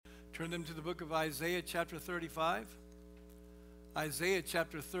Turn them to the book of Isaiah chapter 35. Isaiah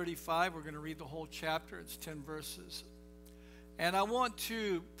chapter 35, we're going to read the whole chapter. It's 10 verses. And I want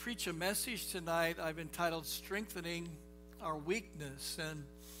to preach a message tonight I've entitled Strengthening Our Weakness. And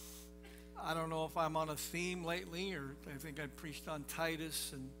I don't know if I'm on a theme lately, or I think I preached on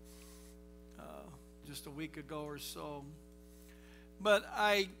Titus and just a week ago or so. But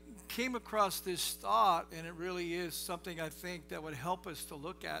I came across this thought, and it really is something I think that would help us to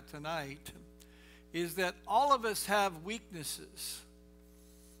look at tonight, is that all of us have weaknesses.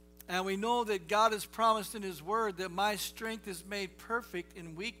 And we know that God has promised in His Word that my strength is made perfect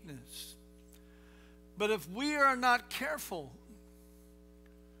in weakness. But if we are not careful,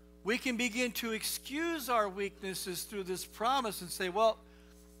 we can begin to excuse our weaknesses through this promise and say, well,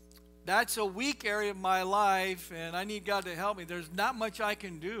 that's a weak area of my life, and I need God to help me. There's not much I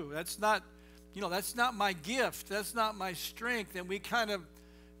can do. That's not my gift. That's not my strength. And we kind of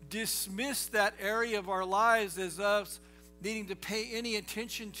dismiss that area of our lives as us needing to pay any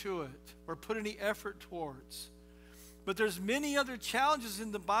attention to it or put any effort towards. But there's many other challenges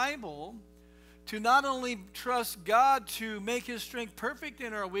in the Bible to not only trust God to make His strength perfect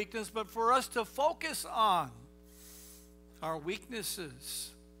in our weakness, but for us to focus on our weaknesses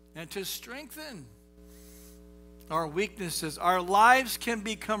and to strengthen our weaknesses. Our lives can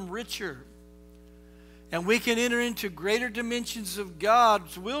become richer, and we can enter into greater dimensions of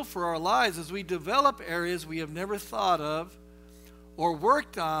God's will for our lives as we develop areas we have never thought of or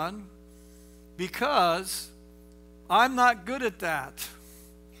worked on, because I'm not good at that.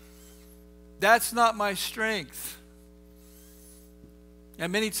 That's not my strength.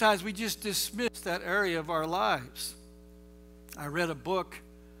 And many times we just dismiss that area of our lives. I read a book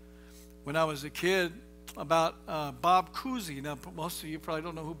when I was a kid about Bob Cousy. Now, most of you probably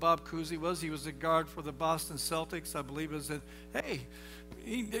don't know who Bob Cousy was. He was a guard for the Boston Celtics. I believe it was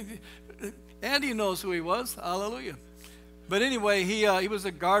Andy knows who he was. Hallelujah. But anyway, he was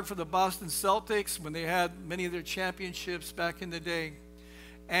a guard for the Boston Celtics when they had many of their championships back in the day.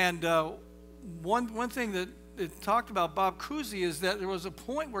 And one thing that it talked about Bob Cousy is that there was a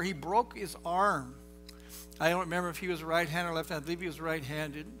point where he broke his arm. I don't remember if he was right-handed or left-handed. I believe he was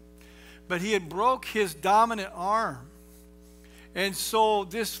right-handed. But he had broke his dominant arm. And so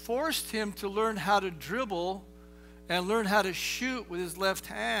this forced him to learn how to dribble and learn how to shoot with his left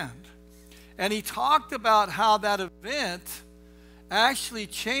hand. And he talked about how that event actually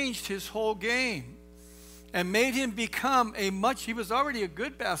changed his whole game and made him become he was already a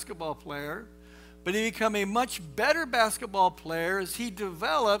good basketball player, but he became a much better basketball player as he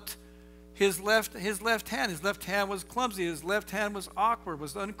developed his left hand. His left hand was clumsy. His left hand was awkward,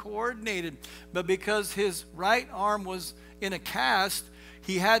 was uncoordinated. But because his right arm was in a cast,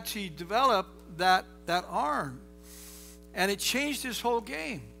 he had to develop that arm. And it changed his whole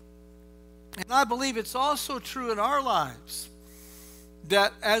game. And I believe it's also true in our lives,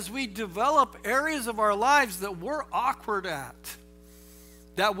 that as we develop areas of our lives that we're awkward at,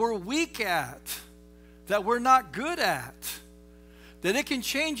 that we're weak at, that we're not good at, that it can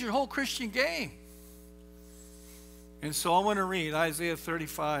change your whole Christian game. And so I want to read Isaiah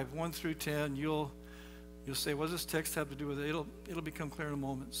 35, 1 through 10. You'll say, what does this text have to do with it? It'll become clear in a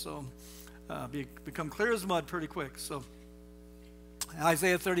moment. So become clear as mud pretty quick. So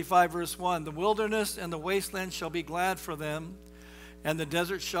Isaiah 35, verse 1, the wilderness and the wasteland shall be glad for them, and the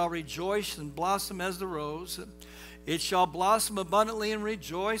desert shall rejoice and blossom as the rose. It shall blossom abundantly and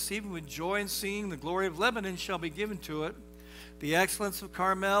rejoice, even with joy and singing. The glory of Lebanon shall be given to it, the excellence of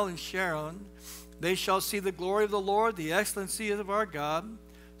Carmel and Sharon. They shall see the glory of the Lord, the excellency of our God.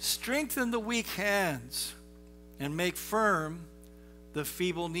 Strengthen the weak hands and make firm the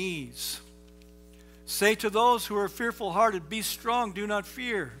feeble knees. Say to those who are fearful-hearted, be strong, do not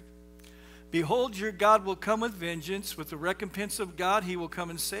fear. Behold, your God will come with vengeance. With the recompense of God, He will come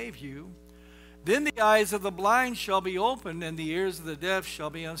and save you. Then the eyes of the blind shall be opened, and the ears of the deaf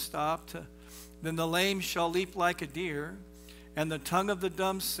shall be unstopped. Then the lame shall leap like a deer, and the tongue of the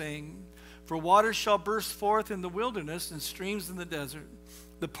dumb sing. For waters shall burst forth in the wilderness, and streams in the desert.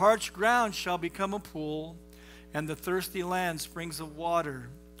 The parched ground shall become a pool, and the thirsty land springs of water.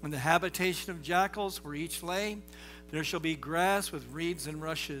 In the habitation of jackals, where each lay, there shall be grass with reeds and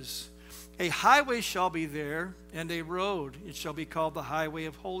rushes. A highway shall be there, and a road. It shall be called the highway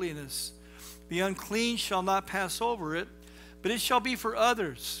of holiness. The unclean shall not pass over it, but it shall be for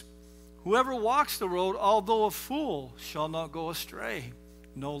others. Whoever walks the road, although a fool, shall not go astray.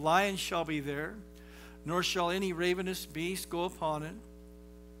 No lion shall be there, nor shall any ravenous beast go upon it.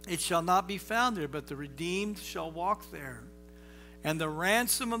 It shall not be found there, but the redeemed shall walk there. And the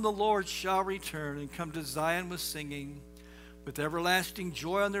ransom of the Lord shall return and come to Zion with singing. With everlasting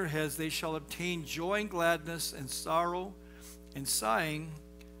joy on their heads they shall obtain joy and gladness, and sorrow and sighing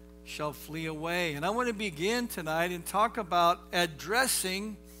shall flee away. And I want to begin tonight and talk about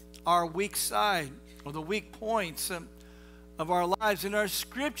addressing our weak side, or the weak points of our lives. In our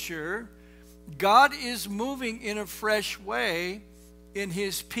scripture, God is moving in a fresh way in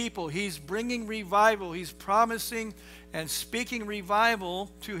his people. He's bringing revival. He's promising and speaking revival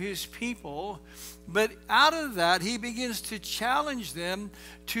to his people. But out of that, he begins to challenge them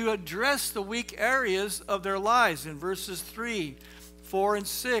to address the weak areas of their lives. In verses 3, 4, and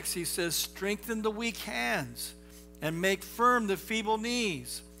 6, he says, strengthen the weak hands and make firm the feeble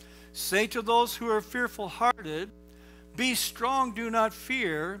knees. Say to those who are fearful-hearted, be strong, do not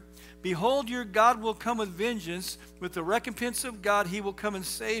fear. Behold, your God will come with vengeance. With the recompense of God, he will come and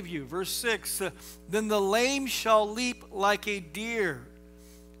save you. Verse 6, then the lame shall leap like a deer,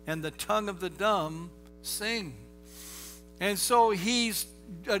 and the tongue of the dumb sing. And so he's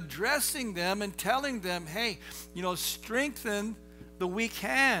addressing them and telling them, hey, strengthen the weak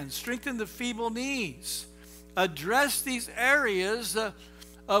hands, strengthen the feeble knees. Address these areas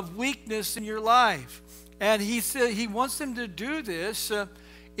of weakness in your life. And he said he wants them to do this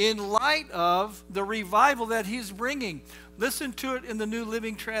in light of the revival that he's bringing. Listen to it in the New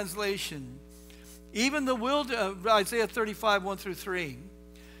Living Translation. Even the Isaiah 35, 1 through 3.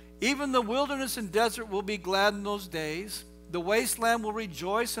 Even the wilderness and desert will be glad in those days. The wasteland will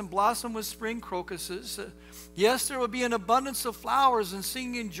rejoice and blossom with spring crocuses. Yes, there will be an abundance of flowers and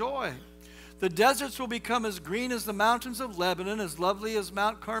singing and joy. The deserts will become as green as the mountains of Lebanon, as lovely as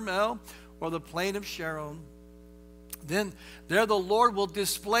Mount Carmel or the plain of Sharon. Then there the Lord will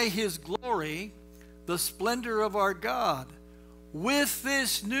display his glory, the splendor of our God. With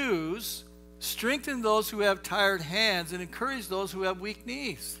this news, strengthen those who have tired hands and encourage those who have weak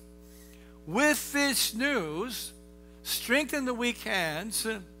knees. With this news, strengthen the weak hands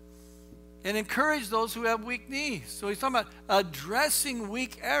and encourage those who have weak knees. So he's talking about addressing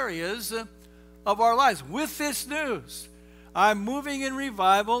weak areas of our lives. With this news, I'm moving in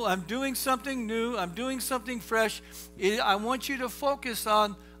revival. I'm doing something new. I'm doing something fresh. I want you to focus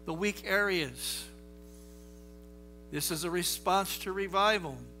on the weak areas. This is a response to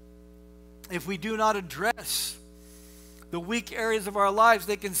revival. If we do not address the weak areas of our lives,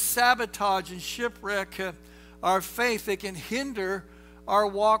 they can sabotage and shipwreck our faith. They can hinder our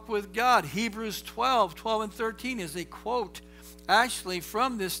walk with God. Hebrews 12, 12 and 13 is a quote actually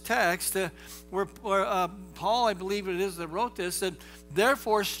from this text where Paul, I believe it is that wrote this, said,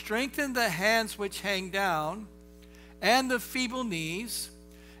 therefore strengthen the hands which hang down and the feeble knees,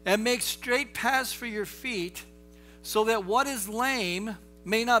 and make straight paths for your feet, so that what is lame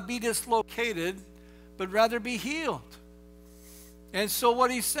may not be dislocated, but rather be healed. And so what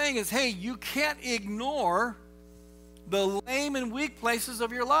he's saying is, hey, you can't ignore the lame and weak places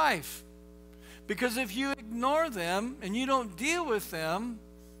of your life. Because if you ignore them and you don't deal with them,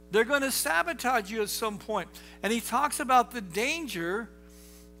 they're going to sabotage you at some point. And he talks about the danger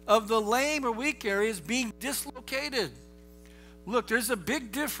of the lame or weak areas being dislocated. Look, there's a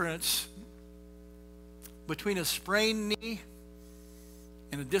big difference between a sprained knee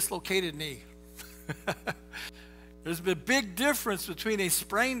and a dislocated knee. There's a big difference between a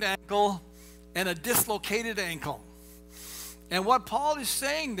sprained ankle and a dislocated ankle. And what Paul is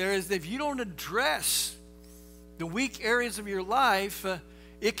saying there is that if you don't address the weak areas of your life,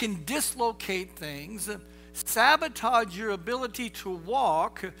 it can dislocate things, sabotage your ability to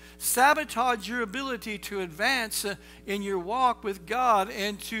walk, sabotage your ability to advance in your walk with God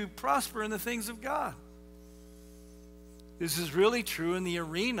and to prosper in the things of God. This is really true in the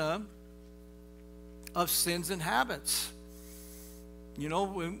arena of sins and habits. You know,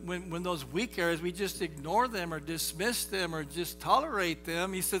 when those weak areas, we just ignore them or dismiss them or just tolerate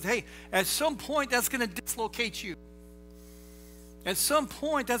them. He says, hey, at some point that's going to dislocate you. At some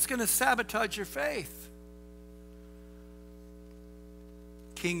point that's going to sabotage your faith.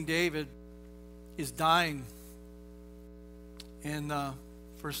 King David is dying in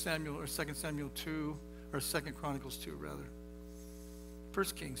 1 Samuel or 2 Samuel 2, or 2 Chronicles 2 rather. 1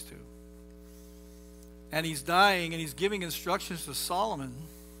 Kings 2. And he's dying, and he's giving instructions to Solomon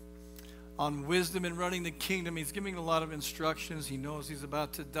on wisdom in running the kingdom. He's giving a lot of instructions. He knows he's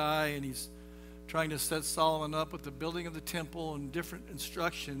about to die, and he's trying to set Solomon up with the building of the temple and different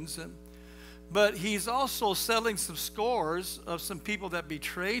instructions. But he's also settling some scores of some people that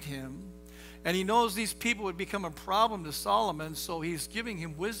betrayed him. And he knows these people would become a problem to Solomon, so he's giving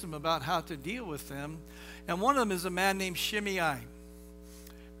him wisdom about how to deal with them. And one of them is a man named Shimei.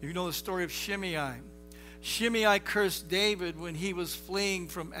 You know the story of Shimei. Shimei cursed David when he was fleeing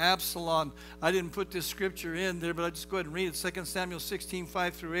from Absalom. I didn't put this scripture in there, but I'll just go ahead and read it. 2 Samuel 16,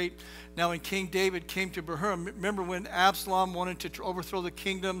 5 through 8. Now when King David came to Bahurim, remember when Absalom wanted to overthrow the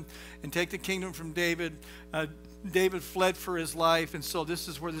kingdom and take the kingdom from David, David fled for his life, and so this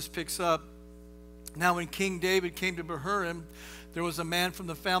is where this picks up. Now when King David came to Bahurim, there was a man from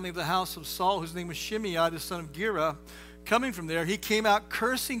the family of the house of Saul, whose name was Shimei, the son of Gera, coming from there. He came out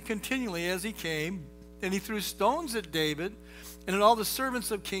cursing continually as he came, and he threw stones at David and at all the servants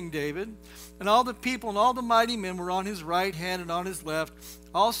of King David, and all the people and all the mighty men were on his right hand and on his left.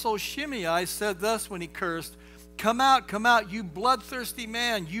 Also Shimei said thus when he cursed, come out, you bloodthirsty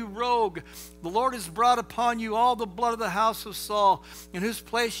man, you rogue. The Lord has brought upon you all the blood of the house of Saul, in whose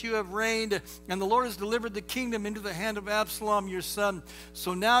place you have reigned, and the Lord has delivered the kingdom into the hand of Absalom your son.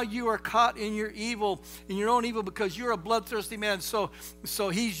 So now you are caught in your evil, in your own evil, because you're a bloodthirsty man. So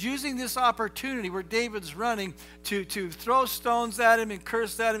he's using this opportunity where David's running to throw stones at him and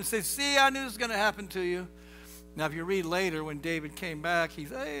curse at him and say, see, I knew this was going to happen to you. Now, if you read later when David came back,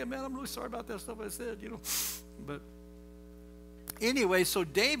 he's, hey, man, I'm really sorry about that stuff I said, But anyway, so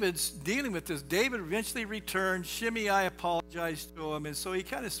David's dealing with this. David eventually returned. Shimei apologized to him, and so he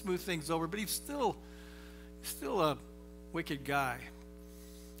kind of smoothed things over, but he's still a wicked guy.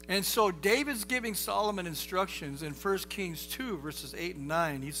 And so David's giving Solomon instructions in 1 Kings 2, verses 8 and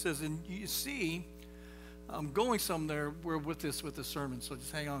 9. He says, and you see, I'm going somewhere with the sermon, so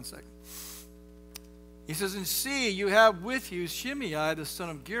just hang on a second. He says, and see, you have with you Shimei, the son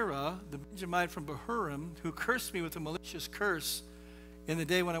of Gera, the Benjamite from Bahurim, who cursed me with a malicious curse in the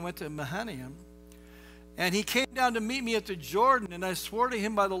day when I went to Mahanaim. And he came down to meet me at the Jordan, and I swore to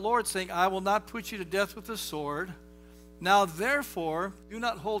him by the Lord, saying, I will not put you to death with the sword. Now therefore, do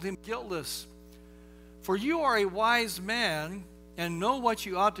not hold him guiltless. For you are a wise man, and know what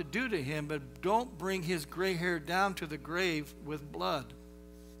you ought to do to him, but don't bring his gray hair down to the grave with blood.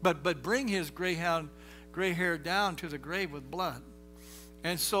 But bring his gray hair down to the grave with blood.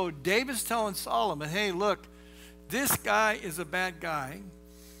 And so David's telling Solomon, hey, look, this guy is a bad guy.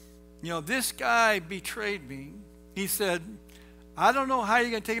 This guy betrayed me. He said, I don't know how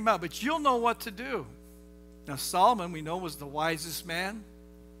you're going to take him out, but you'll know what to do. Now, Solomon, we know, was the wisest man.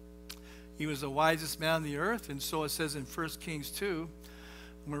 He was the wisest man on the earth. And so it says in 1 Kings 2,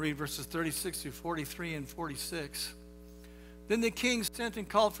 I'm going to read verses 36 through 43 and 46. Then the king sent and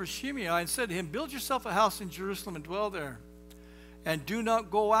called for Shimei and said to him, build yourself a house in Jerusalem and dwell there, and do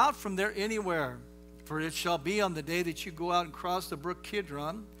not go out from there anywhere. For it shall be on the day that you go out and cross the brook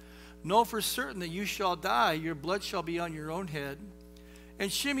Kidron, know for certain that you shall die, your blood shall be on your own head.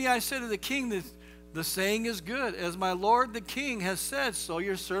 And Shimei said to the king, that the saying is good, as my lord the king has said, so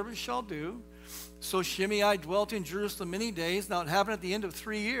your servant shall do. So Shimei dwelt in Jerusalem many days. Now it happened at the end of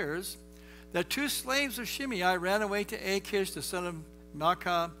 3 years, that 2 slaves of Shimei ran away to Achish, the son of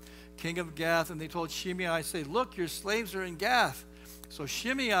Maacah, king of Gath, and they told Shimei, say, look, your slaves are in Gath. So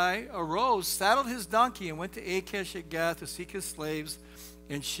Shimei arose, saddled his donkey, and went to Achish at Gath to seek his slaves.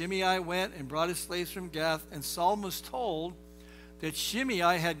 And Shimei went and brought his slaves from Gath, and Solomon was told that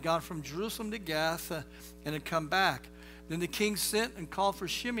Shimei had gone from Jerusalem to Gath and had come back. Then the king sent and called for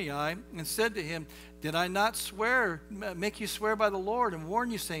Shimei and said to him, did I not make you swear by the Lord and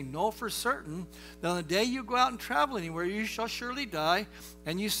warn you, saying, know for certain that on the day you go out and travel anywhere, you shall surely die?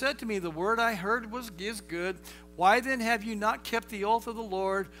 And you said to me, the word I heard is good. Why then have you not kept the oath of the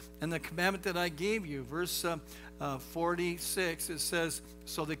Lord and the commandment that I gave you? Verse 46, it says,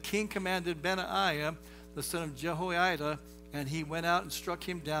 so the king commanded Benaiah, the son of Jehoiada, and he went out and struck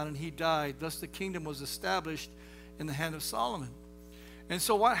him down, and he died. Thus the kingdom was established in the hand of Solomon. And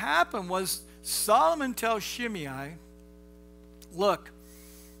so what happened was Solomon tells Shimei, look,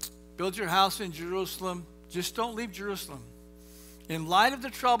 build your house in Jerusalem. Just don't leave Jerusalem. In light of the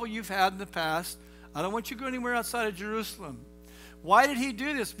trouble you've had in the past, I don't want you to go anywhere outside of Jerusalem. Why did he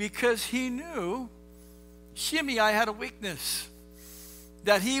do this? Because he knew Shimei had a weakness.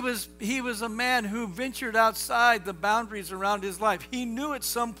 That he was a man who ventured outside the boundaries around his life. He knew at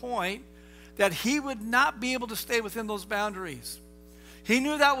some point that he would not be able to stay within those boundaries. He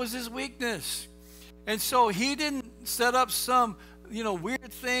knew that was his weakness. And so he didn't set up some,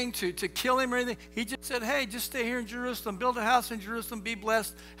 weird thing to kill him or anything. He just said, hey, just stay here in Jerusalem, build a house in Jerusalem, be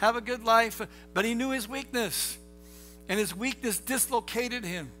blessed, have a good life. But he knew his weakness. And his weakness dislocated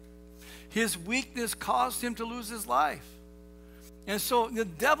him. His weakness caused him to lose his life. And so the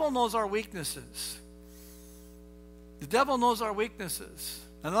devil knows our weaknesses. The devil knows our weaknesses.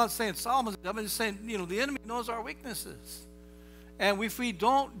 I'm not saying Solomon's the devil, I'm just saying, the enemy knows our weaknesses. And if we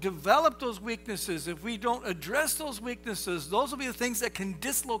don't develop those weaknesses, if we don't address those weaknesses, those will be the things that can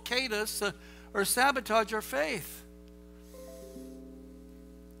dislocate us or sabotage our faith.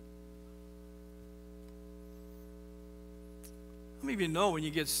 How many of you know when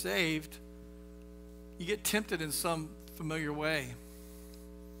you get saved, you get tempted in some familiar way?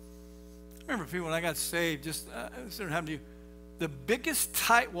 I remember when I got saved, just happened to you. The biggest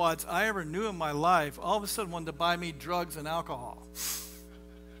tightwads I ever knew in my life all of a sudden wanted to buy me drugs and alcohol.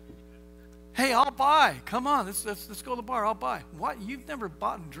 Hey, I'll buy. Come on, let's go to the bar. I'll buy. What? You've never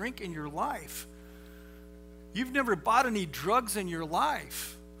bought a drink in your life. You've never bought any drugs in your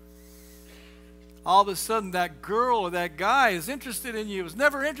life. All of a sudden, that girl or that guy is interested in you. Was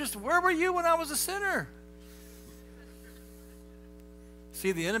never interested. Where were you when I was a sinner?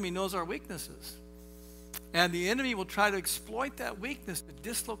 See, the enemy knows our weaknesses. And the enemy will try to exploit that weakness to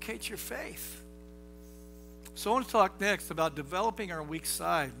dislocate your faith. So I want to talk next about developing our weak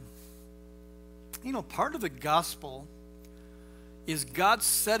side. You know, part of the gospel is God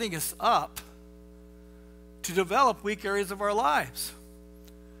setting us up to develop weak areas of our lives.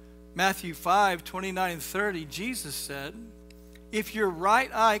 Matthew 5:29 and 30, Jesus said, "If your right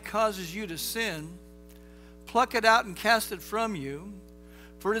eye causes you to sin, pluck it out and cast it from you.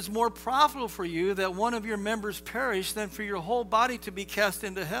 For it is more profitable for you that one of your members perish than for your whole body to be cast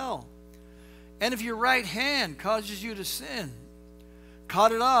into hell. And if your right hand causes you to sin,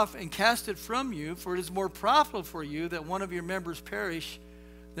 cut it off and cast it from you, for it is more profitable for you that one of your members perish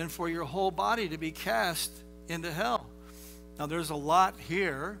than for your whole body to be cast into hell." Now there's a lot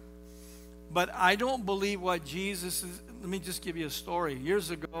here, but I don't believe what Jesus is. Let me just give you a story. Years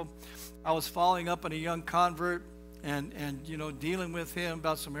ago, I was following up on a young convert and you know, dealing with him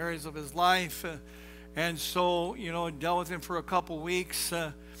about some areas of his life. And so, you know, dealt with him for a couple weeks.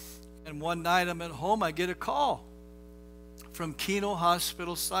 And one night I'm at home, I get a call from Keno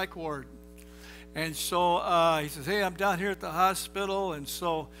Hospital Psych Ward. And so he says, "Hey, I'm down here at the hospital." And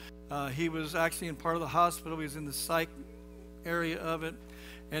so he was actually in part of the hospital. He was in the psych area of it.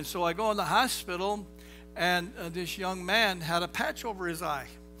 And so I go in the hospital, and this young man had a patch over his eye.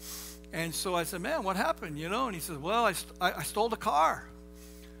 And so I said, "Man, what happened?" You know, and he said, "Well, I stole the car.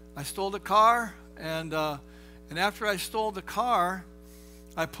 I stole the car, and after I stole the car,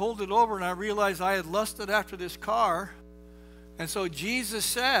 I pulled it over, and I realized I had lusted after this car. And so Jesus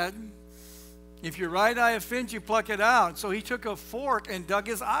said, if your right eye offends you, pluck it out." So he took a fork and dug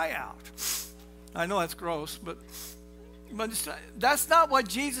his eye out. I know that's gross, but that's not what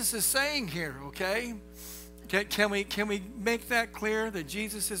Jesus is saying here, okay? Can we make that clear that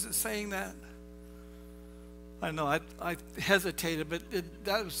Jesus isn't saying that? I know I hesitated, but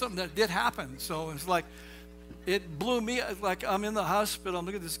that was something that did happen. So it's like it blew me. Like I'm in the hospital, I'm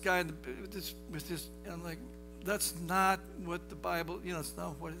looking at this guy with this, and I'm like, that's not what the Bible. You know,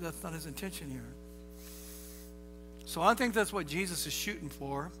 that's not his intention here. So I think that's what Jesus is shooting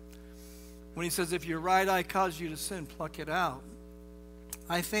for when he says, "If your right eye causes you to sin, pluck it out."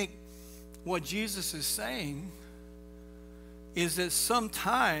 I think what Jesus is saying is that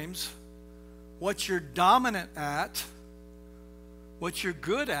sometimes what you're dominant at, what you're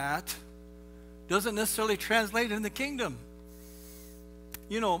good at, doesn't necessarily translate in the kingdom.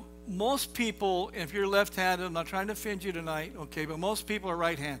 You know, most people, if you're left-handed, I'm not trying to offend you tonight, okay, but most people are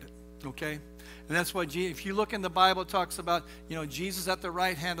right-handed, okay? And that's why if you look in the Bible, it talks about, you know, Jesus at the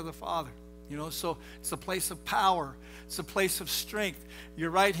right hand of the Father. You know, so it's a place of power. It's a place of strength.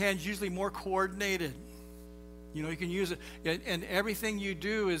 Your right hand's usually more coordinated. You know, you can use it. And everything you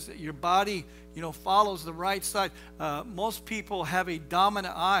do is that your body, you know, follows the right side. Most people have a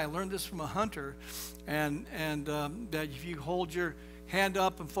dominant eye. I learned this from a hunter. And that if you hold your hand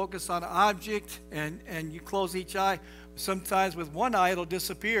up and focus on an object and you close each eye, sometimes with one eye it'll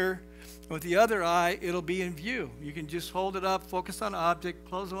disappear. With the other eye, it'll be in view. You can just hold it up, focus on an object,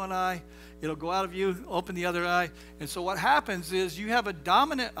 close one eye, it'll go out of view, open the other eye. And so what happens is you have a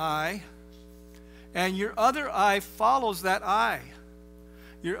dominant eye, and your other eye follows that eye.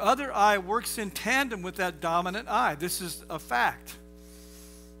 Your other eye works in tandem with that dominant eye. This is a fact.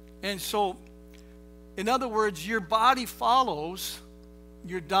 And so, in other words, your body follows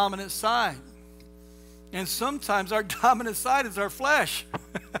your dominant side. And sometimes our dominant side is our flesh.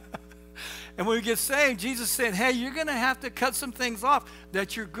 And when we get saved, Jesus said, hey, you're going to have to cut some things off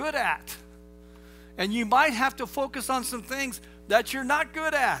that you're good at. And you might have to focus on some things that you're not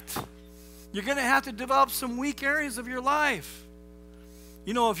good at. You're going to have to develop some weak areas of your life.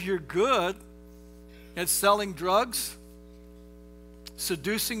 You know, if you're good at selling drugs,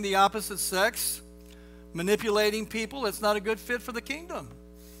 seducing the opposite sex, manipulating people, it's not a good fit for the kingdom.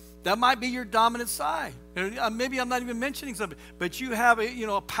 That might be your dominant side. Maybe I'm not even mentioning something, but you have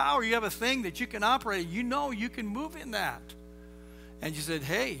a power, you have a thing that you can operate. You know you can move in that. And you said,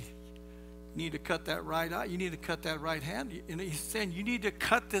 hey, You need to cut that right eye. You need to cut that right hand. And he's saying you need to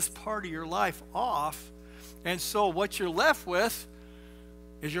cut this part of your life off. And so what you're left with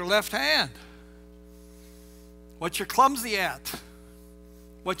is your left hand. What you're clumsy at.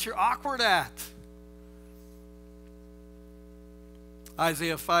 What you're awkward at.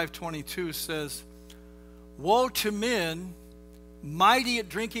 Isaiah 5:22 says, woe to men mighty at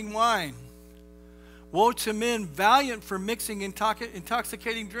drinking wine. Woe to men valiant for mixing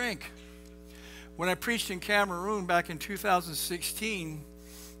intoxicating drink. When I preached in Cameroon back in 2016,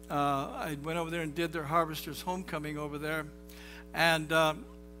 I went over there and did their Harvesters Homecoming over there. And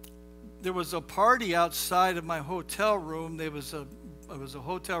there was a party outside of my hotel room. It was a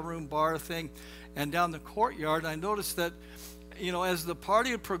hotel room bar thing. And down the courtyard, I noticed that, you know, as the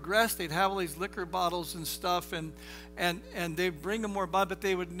party had progressed, they'd have all these liquor bottles and stuff, and they'd bring them more by, but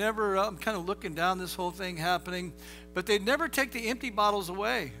they would never, I'm kind of looking down this whole thing happening, but they'd never take the empty bottles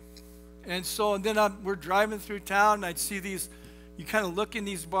away. And so, and then we're driving through town, and I'd see these, you kind of look in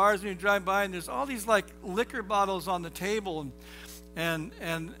these bars when you drive by, and there's all these like liquor bottles on the table, and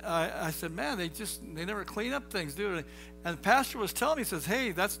I said, man, they never clean up things, do they? And the pastor was telling me, he says,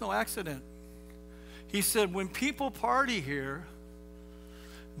 hey, that's no accident. He said, when people party here,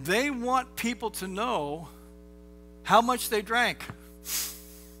 they want people to know how much they drank.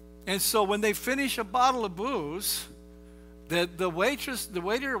 And so when they finish a bottle of booze, the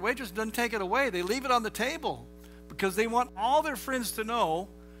waiter or waitress doesn't take it away. They leave it on the table because they want all their friends to know,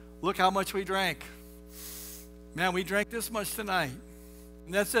 look how much we drank. Man, we drank this much tonight.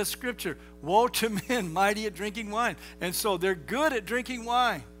 And that says scripture, woe to men mighty at drinking wine. And so they're good at drinking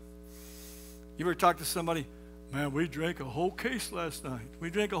wine. You ever talk to somebody, man, we drank a whole case last night. We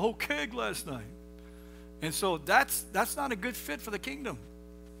drank a whole keg last night. And so that's not a good fit for the kingdom.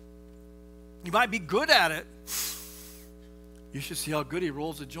 You might be good at it. You should see how good he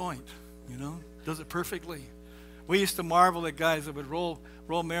rolls a joint, you know, does it perfectly. We used to marvel at guys that would roll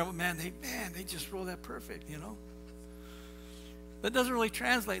marijuana. Man, they just roll that perfect, you know. That doesn't really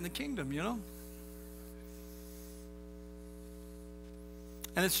translate in the kingdom, you know.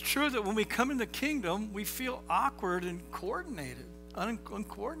 And it's true that when we come in the kingdom, we feel awkward and uncoordinated.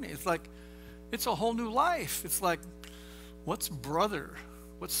 It's like, it's a whole new life. It's like, what's brother?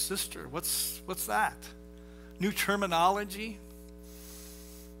 What's sister? What's that? New terminology.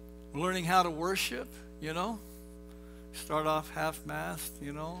 Learning how to worship, you know. Start off half-mast,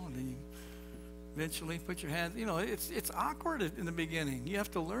 you know, and then you eventually put your hands, you know, it's awkward in the beginning. You have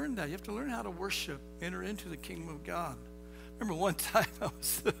to learn that. You have to learn how to worship, enter into the kingdom of God. Remember one time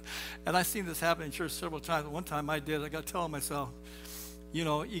and I've seen this happen in church several times. One time I did, I got telling myself, you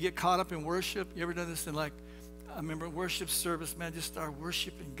know, you get caught up in worship. You ever done this in like, I remember worship service, man, just started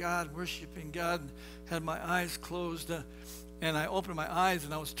worshiping God, had my eyes closed, and I opened my eyes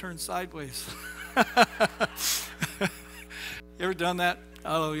and I was turned sideways. You ever done that?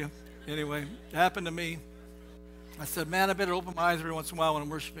 Hallelujah. Anyway, it happened to me. I said, man, I better open my eyes every once in a while when I'm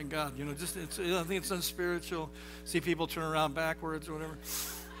worshiping God. You know, I think it's unspiritual. See people turn around backwards or whatever.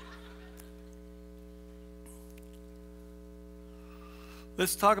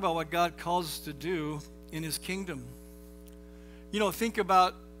 Let's talk about what God calls us to do in his kingdom. You know, think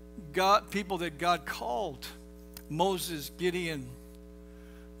about people that God called. Moses, Gideon.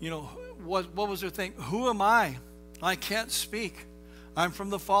 You know, what was their thing? Who am I? I can't speak. I'm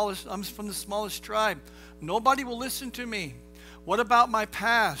from the smallest tribe. Nobody will listen to me. What about my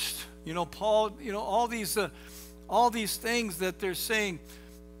past? You know, Paul, you know, all these things that they're saying,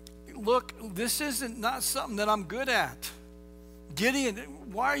 look, this isn't not something that I'm good at. Gideon,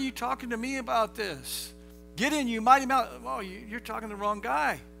 why are you talking to me about this? Gideon, you mighty mountain. Oh, you're talking to the wrong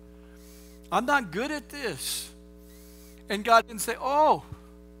guy. I'm not good at this. And God didn't say, oh,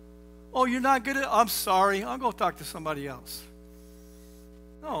 you're not good at it? I'm sorry. I'll go talk to somebody else.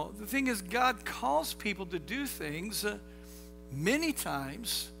 No, the thing is, God calls people to do things many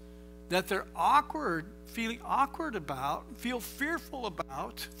times that they're feeling awkward about, feel fearful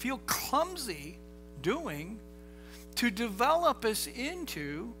about, feel clumsy doing, to develop us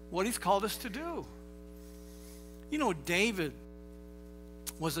into what he's called us to do. You know, David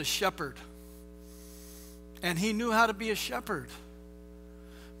was a shepherd, and he knew how to be a shepherd.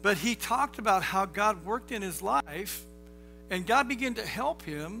 But he talked about how God worked in his life, and God began to help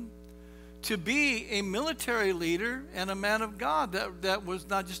him to be a military leader and a man of God that was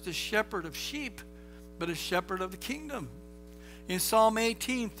not just a shepherd of sheep, but a shepherd of the kingdom. In Psalm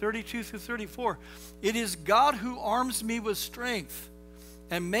 18, 32 through 34, it is God who arms me with strength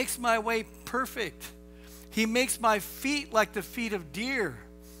and makes my way perfect. He makes my feet like the feet of deer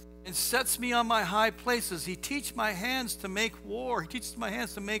and sets me on my high places. He teaches my hands to make war. He teaches my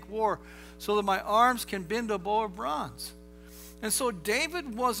hands to make war so that my arms can bend a bow of bronze. And so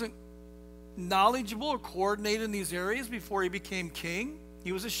David wasn't knowledgeable or coordinated in these areas before he became king.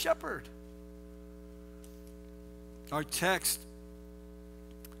 He was a shepherd. Our text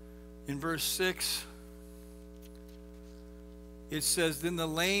in verse 6, it says, then the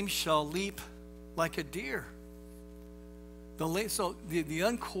lame shall leap like a deer. So the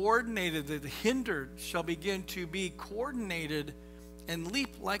uncoordinated, the hindered, shall begin to be coordinated and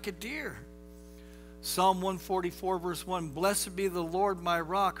leap like a deer. Psalm 144, verse 1, blessed be the Lord my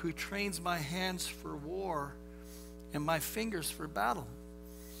rock, who trains my hands for war and my fingers for battle.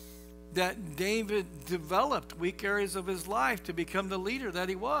 That David developed weak areas of his life to become the leader that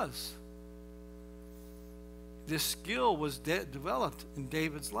he was. This skill was developed in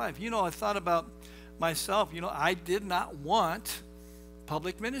David's life. You know, I thought about myself, you know, I did not want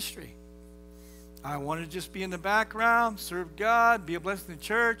public ministry. I wanted to just be in the background, serve God, be a blessing to the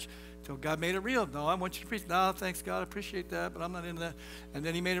church, until God made it real. No, I want you to preach. No, thanks God, I appreciate that, but I'm not into that. And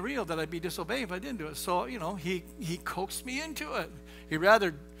then he made it real that I'd be disobeying if I didn't do it. So, you know, he coaxed me into it. He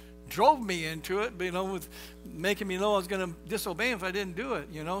rather drove me into it, but, you know, with making me know I was going to disobey him if I didn't do it,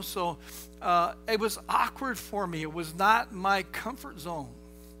 you know. So it was awkward for me. It was not my comfort zone.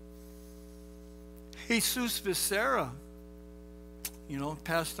 Jesus Becerra, you know,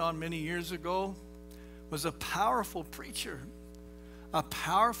 passed on many years ago, was a powerful preacher, a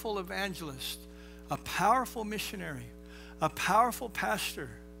powerful evangelist, a powerful missionary, a powerful pastor.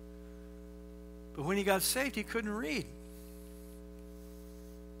 But when he got saved, he couldn't read.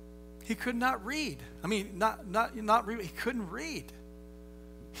 He could not read. I mean, not read. He couldn't read.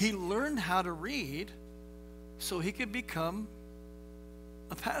 He learned how to read so he could become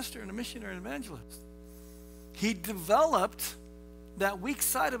a pastor and a missionary and evangelist. He developed that weak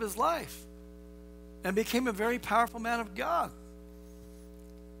side of his life and became a very powerful man of God.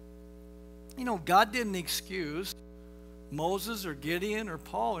 You know, God didn't excuse Moses or Gideon or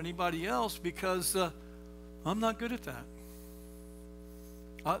Paul or anybody else because I'm not good at that.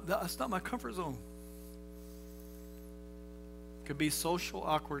 That's not my comfort zone. Could be social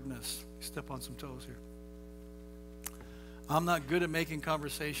awkwardness. Step on some toes here. I'm not good at making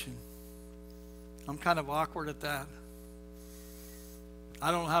conversation. I'm kind of awkward at that. I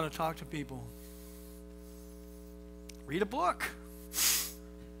don't know how to talk to people. Read a book.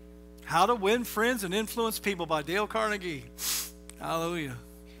 How to Win Friends and Influence People by Dale Carnegie. Hallelujah.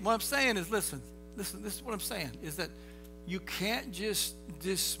 What I'm saying is, listen, this is what I'm saying, is that you can't just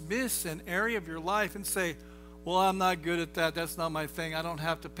dismiss an area of your life and say, well, I'm not good at that. That's not my thing. I don't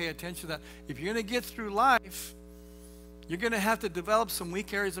have to pay attention to that. If you're going to get through life, you're going to have to develop some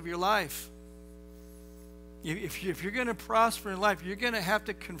weak areas of your life. If you're going to prosper in life, you're going to have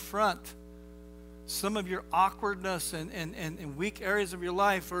to confront some of your awkwardness and weak areas of your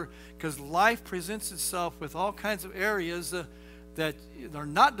life, because life presents itself with all kinds of areas that are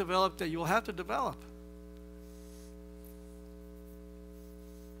not developed that you'll have to develop.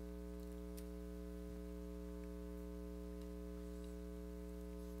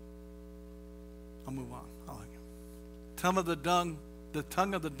 I'll move on. The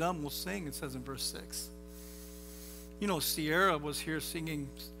tongue of the dumb will sing, it says in verse 6. You know, Sierra was here singing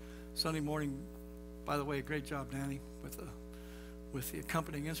Sunday morning. By the way, great job, Danny, with the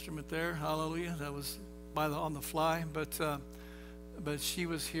accompanying instrument there. Hallelujah. That was on the fly. But she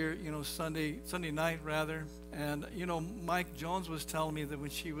was here, you know, Sunday night rather. And you know, Mike Jones was telling me that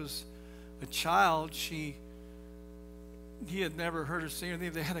when she was a child, he had never heard her sing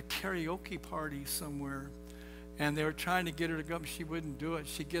anything. They had a karaoke party somewhere, and they were trying to get her to go up, and she wouldn't do it.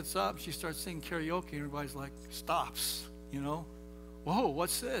 She gets up, she starts singing karaoke, and everybody's like, stops, you know. Whoa,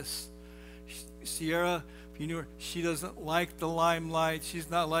 what's this? Sierra, if you knew her, she doesn't like the limelight. She's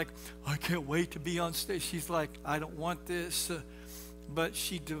not like, I can't wait to be on stage. She's like, I don't want this. But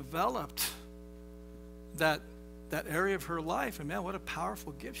she developed that area of her life, and man, what a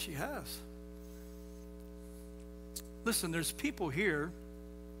powerful gift she has. Listen, there's people here,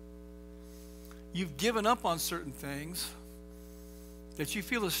 you've given up on certain things that you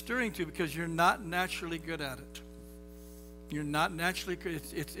feel a stirring to because you're not naturally good at it. You're not naturally good.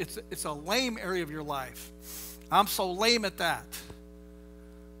 It's a lame area of your life. I'm so lame at that.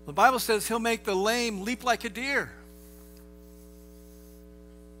 The Bible says he'll make the lame leap like a deer.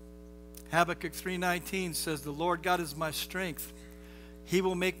 Habakkuk 3:19 says, the Lord God is my strength. He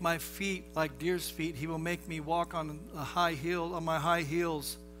will make my feet like deer's feet. He will make me walk on a high hill, on my high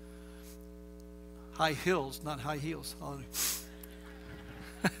heels. High hills, not high heels.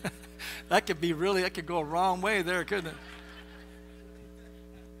 That could go a wrong way there, couldn't it?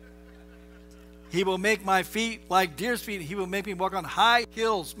 He will make my feet like deer's feet. He will make me walk on high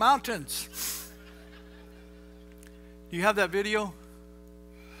hills, mountains. Do you have that video?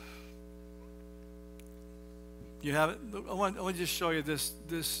 You have it? I want to just show you this.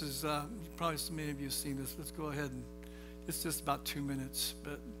 This is, probably so many of you have seen this. Let's go ahead and, it's just about 2 minutes.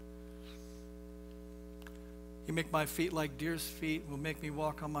 But you make my feet like deer's feet, will make me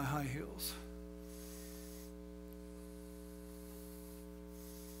walk on my high hills.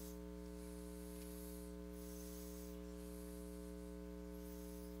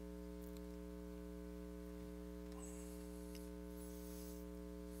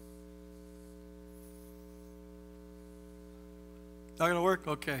 Not going to work?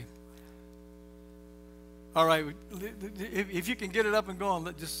 Okay. All right. If you can get it up and going,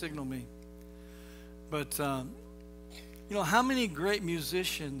 just signal me. But, you know, how many great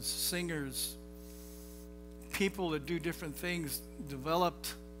musicians, singers, people that do different things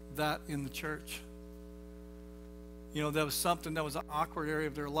developed that in the church? You know, that was something that was an awkward area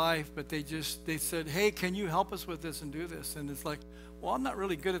of their life, but they said, hey, can you help us with this and do this? And it's like, well, I'm not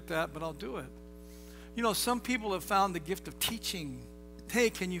really good at that, but I'll do it. You know, some people have found the gift of teaching. Hey,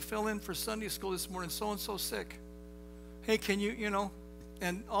 can you fill in for Sunday school this morning? So-and-so sick. Hey, can you, you know,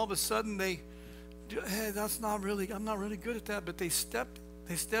 and all of a sudden hey, I'm not really good at that, but they stepped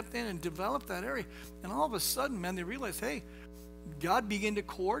in and developed that area. And all of a sudden, man, they realized, hey, God began to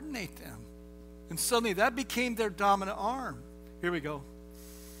coordinate them. And suddenly that became their dominant arm. Here we go.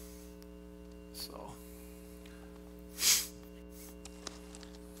 So.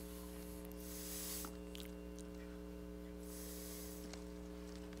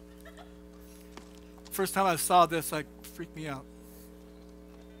 First time I saw this, it freaked me out.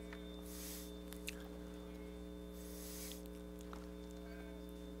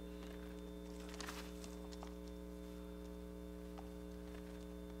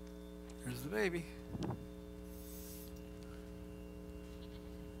 Here's the baby.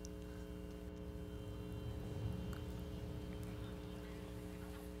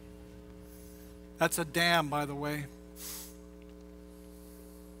 That's a dam, by the way.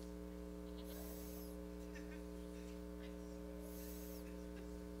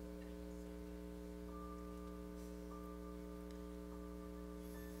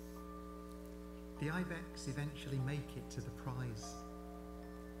 The ibex eventually make it to the prize.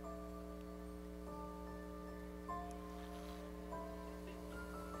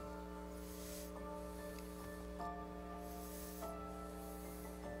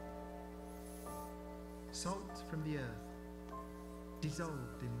 Salt from the earth,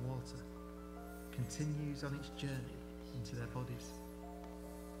 dissolved in water, continues on its journey into their bodies.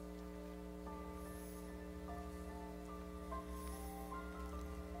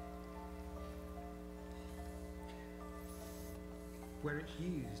 Where it's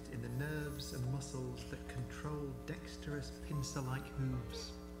used in the nerves and muscles that control dexterous pincer-like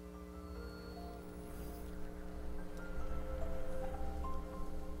hooves.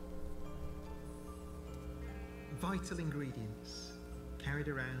 Vital ingredients carried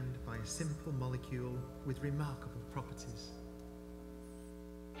around by a simple molecule with remarkable properties.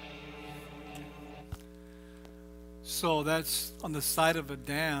 So that's on the side of a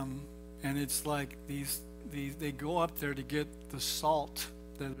dam, and it's like they go up there to get the salt.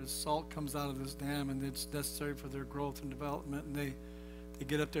 The salt comes out of this dam, and it's necessary for their growth and development. And they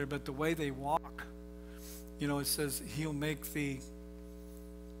get up there, but the way they walk, you know, it says he'll make the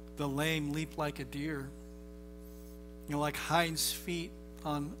lame leap like a deer. You know, like hinds feet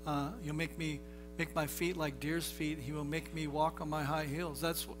on. He'll make my feet like deer's feet. He will make me walk on my high hills.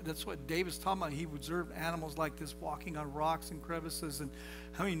 That's what David's talking about. He would observe animals like this walking on rocks and crevices. And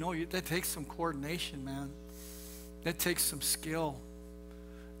how many know that takes some coordination, man? That takes some skill.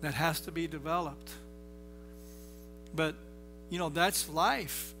 That has to be developed. But, you know, that's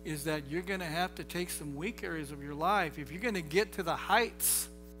life, is that you're going to have to take some weak areas of your life. If you're going to get to the heights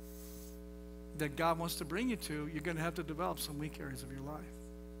that God wants to bring you to, you're going to have to develop some weak areas of your life.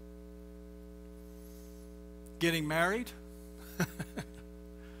 Getting married? I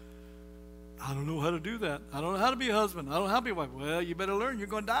don't know how to do that. I don't know how to be a husband. I don't know how to be a wife. Well, you better learn. You're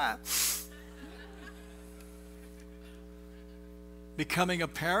going to die. Becoming a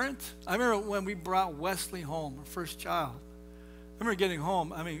parent? I remember when we brought Wesley home, our first child. I remember getting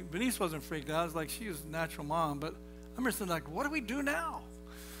home. I mean, Denise wasn't freaked out. I was like, she was a natural mom. But I remember saying, like, what do we do now?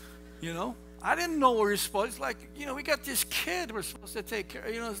 You know? I didn't know what we were supposed to. It's like, you know, we got this kid we're supposed to take care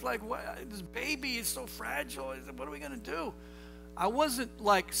of. You know, it's like, what, this baby is so fragile. What are we going to do? I wasn't,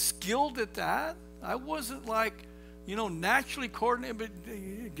 like, skilled at that. I wasn't, like, you know, naturally coordinated. But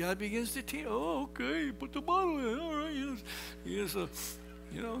God begins to teach. Oh, okay, put the bottle in. All right. You know, so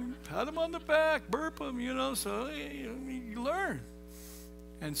You know, pat them on the back, burp them, you know, so you learn.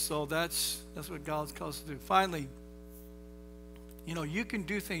 And so that's what God's called us to do. Finally, you know, you can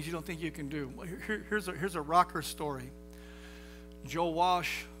do things you don't think you can do. Here's a rocker story. Joe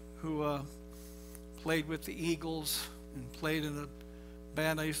Walsh, who played with the Eagles and played in a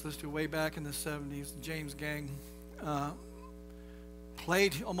band I used to listen to way back in the 70s, the James Gang,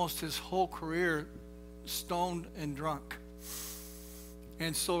 played almost his whole career stoned and drunk.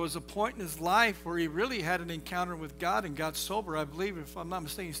 And so there was a point in his life where he really had an encounter with God and got sober. I believe, if I'm not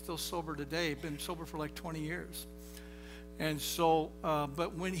mistaken, he's still sober today. He's been sober for like 20 years. And so,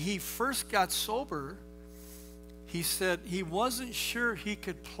 but when he first got sober, he said he wasn't sure he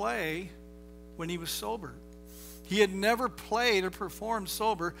could play when he was sober. He had never played or performed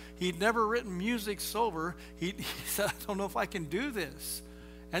sober. He'd never written music sober. He said, I don't know if I can do this.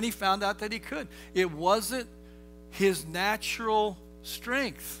 And he found out that he could. It wasn't his natural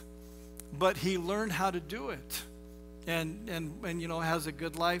strength, but he learned how to do it. And you know, has a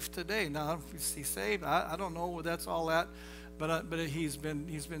good life today. Now, is he saved? I don't know where that's all at, but he's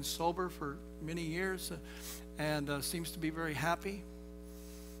been sober for many years and seems to be very happy.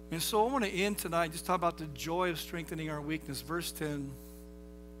 And so I want to end tonight just talk about the joy of strengthening our weakness. Verse 10.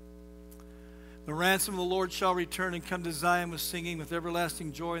 The ransom of the Lord shall return and come to Zion with singing, with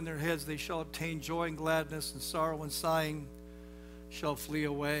everlasting joy in their heads. They shall obtain joy and gladness, and sorrow and sighing shall flee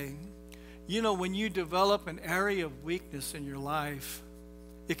away. You know, when you develop an area of weakness in your life,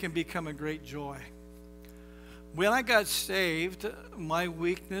 it can become a great joy. When I got saved, my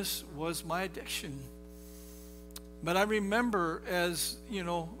weakness was my addiction. But I remember, as you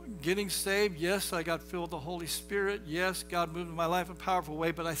know, getting saved, yes, I got filled with the Holy Spirit. Yes, God moved in my life in a powerful way,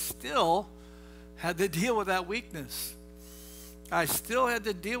 but I still had to deal with that weakness. I still had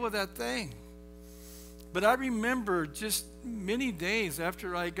to deal with that thing. But I remember just many days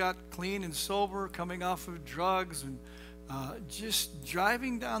after I got clean and sober, coming off of drugs, and just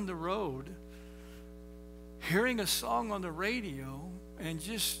driving down the road, hearing a song on the radio, and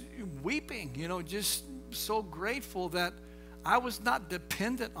just weeping, you know, just so grateful that I was not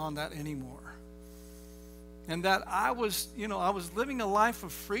dependent on that anymore. And that I was, you know, I was living a life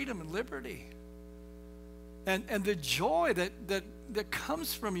of freedom and liberty. And the joy that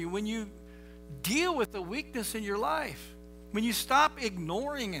comes from you when you deal with the weakness in your life, when you stop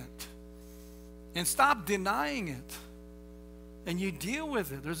ignoring it and stop denying it and you deal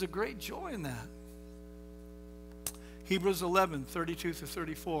with it, there's a great joy in that. Hebrews 11, 32 through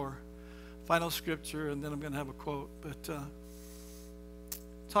 34, final scripture, and then I'm going to have a quote, but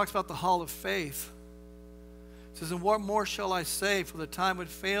talks about the hall of faith. It says, and what more shall I say, for the time would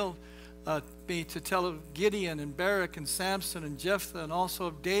fail me to tell of Gideon and Barak and Samson and Jephthah, and also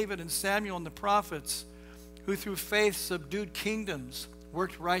of David and Samuel and the prophets, who through faith subdued kingdoms,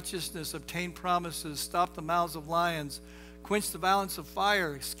 worked righteousness, obtained promises, stopped the mouths of lions, quenched the violence of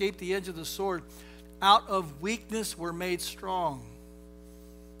fire, escaped the edge of the sword, out of weakness were made strong,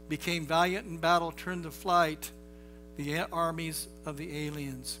 became valiant in battle, turned to flight the armies of the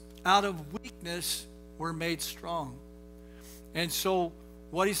aliens. Out of weakness were made strong. And so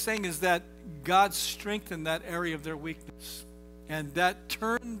what he's saying is that God strengthened that area of their weakness. And that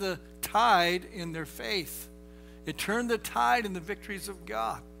turned the tide in their faith. It turned the tide in the victories of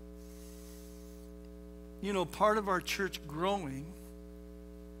God. You know, part of our church growing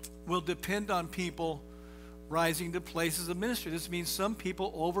will depend on people rising to places of ministry. This means some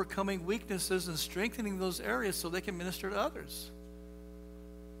people overcoming weaknesses and strengthening those areas so they can minister to others.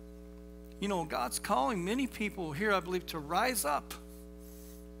 You know, God's calling many people here, I believe, to rise up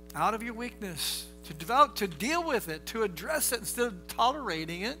out of your weakness, to develop, to deal with it, to address it instead of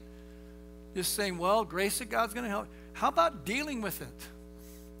tolerating it, just saying, well, grace of God's going to help. How about dealing with it?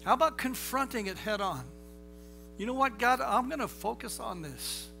 How about confronting it head on? You know what, God, I'm going to focus on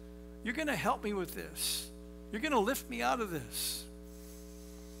this. You're going to help me with this. You're going to lift me out of this.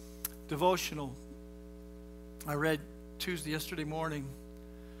 Devotional. I read yesterday morning,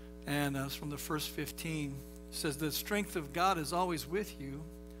 and it's from the first 15. It says, the strength of God is always with you.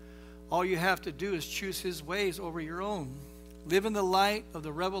 All you have to do is choose his ways over your own. Live in the light of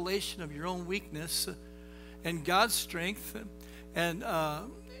the revelation of your own weakness and God's strength,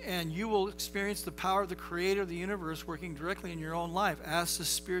 and you will experience the power of the creator of the universe working directly in your own life. Ask the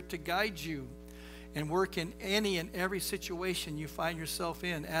Spirit to guide you and work in any and every situation you find yourself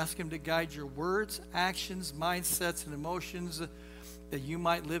in. Ask him to guide your words, actions, mindsets, and emotions, that you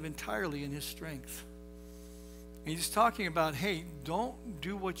might live entirely in his strength. And he's talking about, hey, don't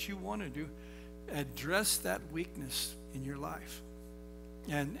do what you want to do. Address that weakness in your life.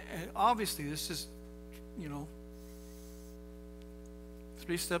 And obviously this is, you know,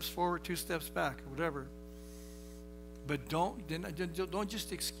 3 steps forward, 2 steps back, or whatever. But don't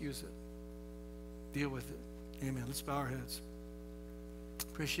just excuse it. Deal with it. Amen. Let's bow our heads.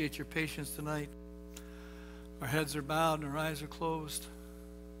 Appreciate your patience tonight. Our heads are bowed and our eyes are closed.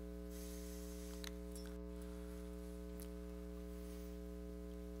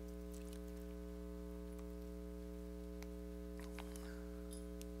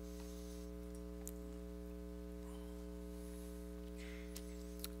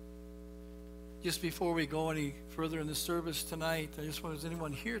 Just before we go any further in the service tonight, I just wonder, is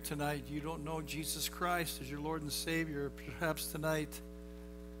anyone here tonight, you don't know Jesus Christ as your Lord and Savior? Perhaps tonight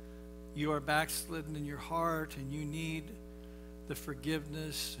you are backslidden in your heart and you need the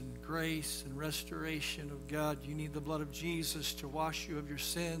forgiveness and grace and restoration of God. You need the blood of Jesus to wash you of your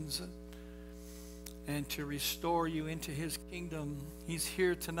sins and to restore you into his kingdom. He's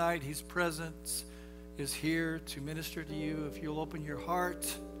here tonight. His presence is here to minister to you. If you'll open your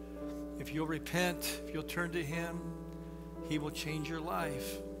heart, if you'll repent, if you'll turn to him, he will change your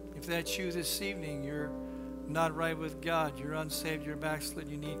life. If that's you this evening, you're not right with God, you're unsaved, you're backslid,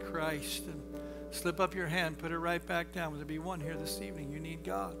 you need Christ, and slip up your hand, put it right back down. Will there be one here this evening? You need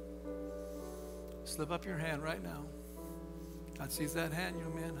God. Slip up your hand right now. God sees that hand,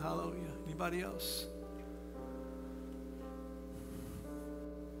 young man. Hallelujah. Anybody else?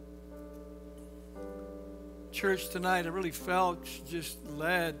 Church, tonight I really felt just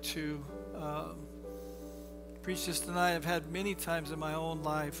led to preach this tonight. I've had many times in my own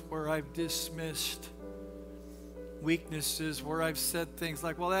life where I've dismissed weaknesses, where I've said things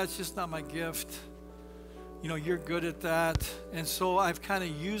like, well, that's just not my gift. You know, you're good at that. And so I've kind of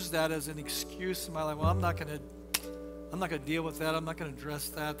used that as an excuse in my life. Well, I'm not going to deal with that. I'm not going to address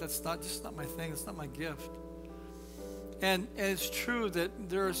that. That's just not my thing. It's not my gift. And it's true that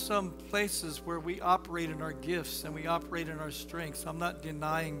there are some places where we operate in our gifts and we operate in our strengths. I'm not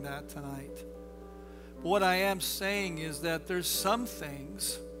denying that tonight. But what I am saying is that there's some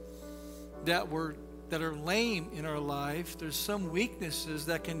things that are lame in our life. There's some weaknesses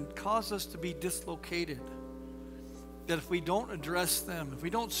that can cause us to be dislocated. That if we don't address them, if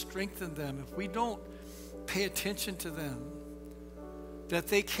we don't strengthen them, if we don't pay attention to them, that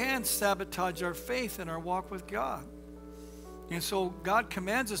they can sabotage our faith and our walk with God. And so God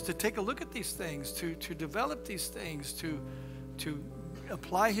commands us to take a look at these things, to develop these things, to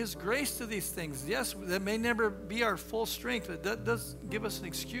apply his grace to these things. Yes, that may never be our full strength, but that does give us an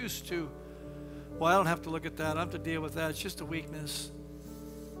excuse to, well, I don't have to look at that. I don't have to deal with that. It's just a weakness.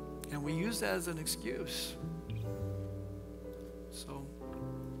 And we use that as an excuse. So,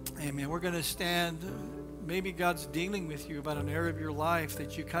 amen. We're going to stand. Maybe God's dealing with you about an area of your life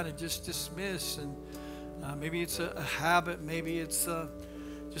that you kind of just dismiss, and maybe it's a habit. Maybe it's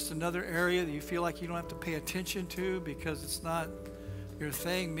just another area that you feel like you don't have to pay attention to because it's not your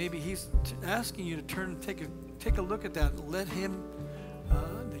thing. Maybe he's asking you to turn and take a look at that and let him,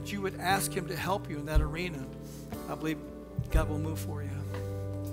 that you would ask him to help you in that arena. I believe God will move for you.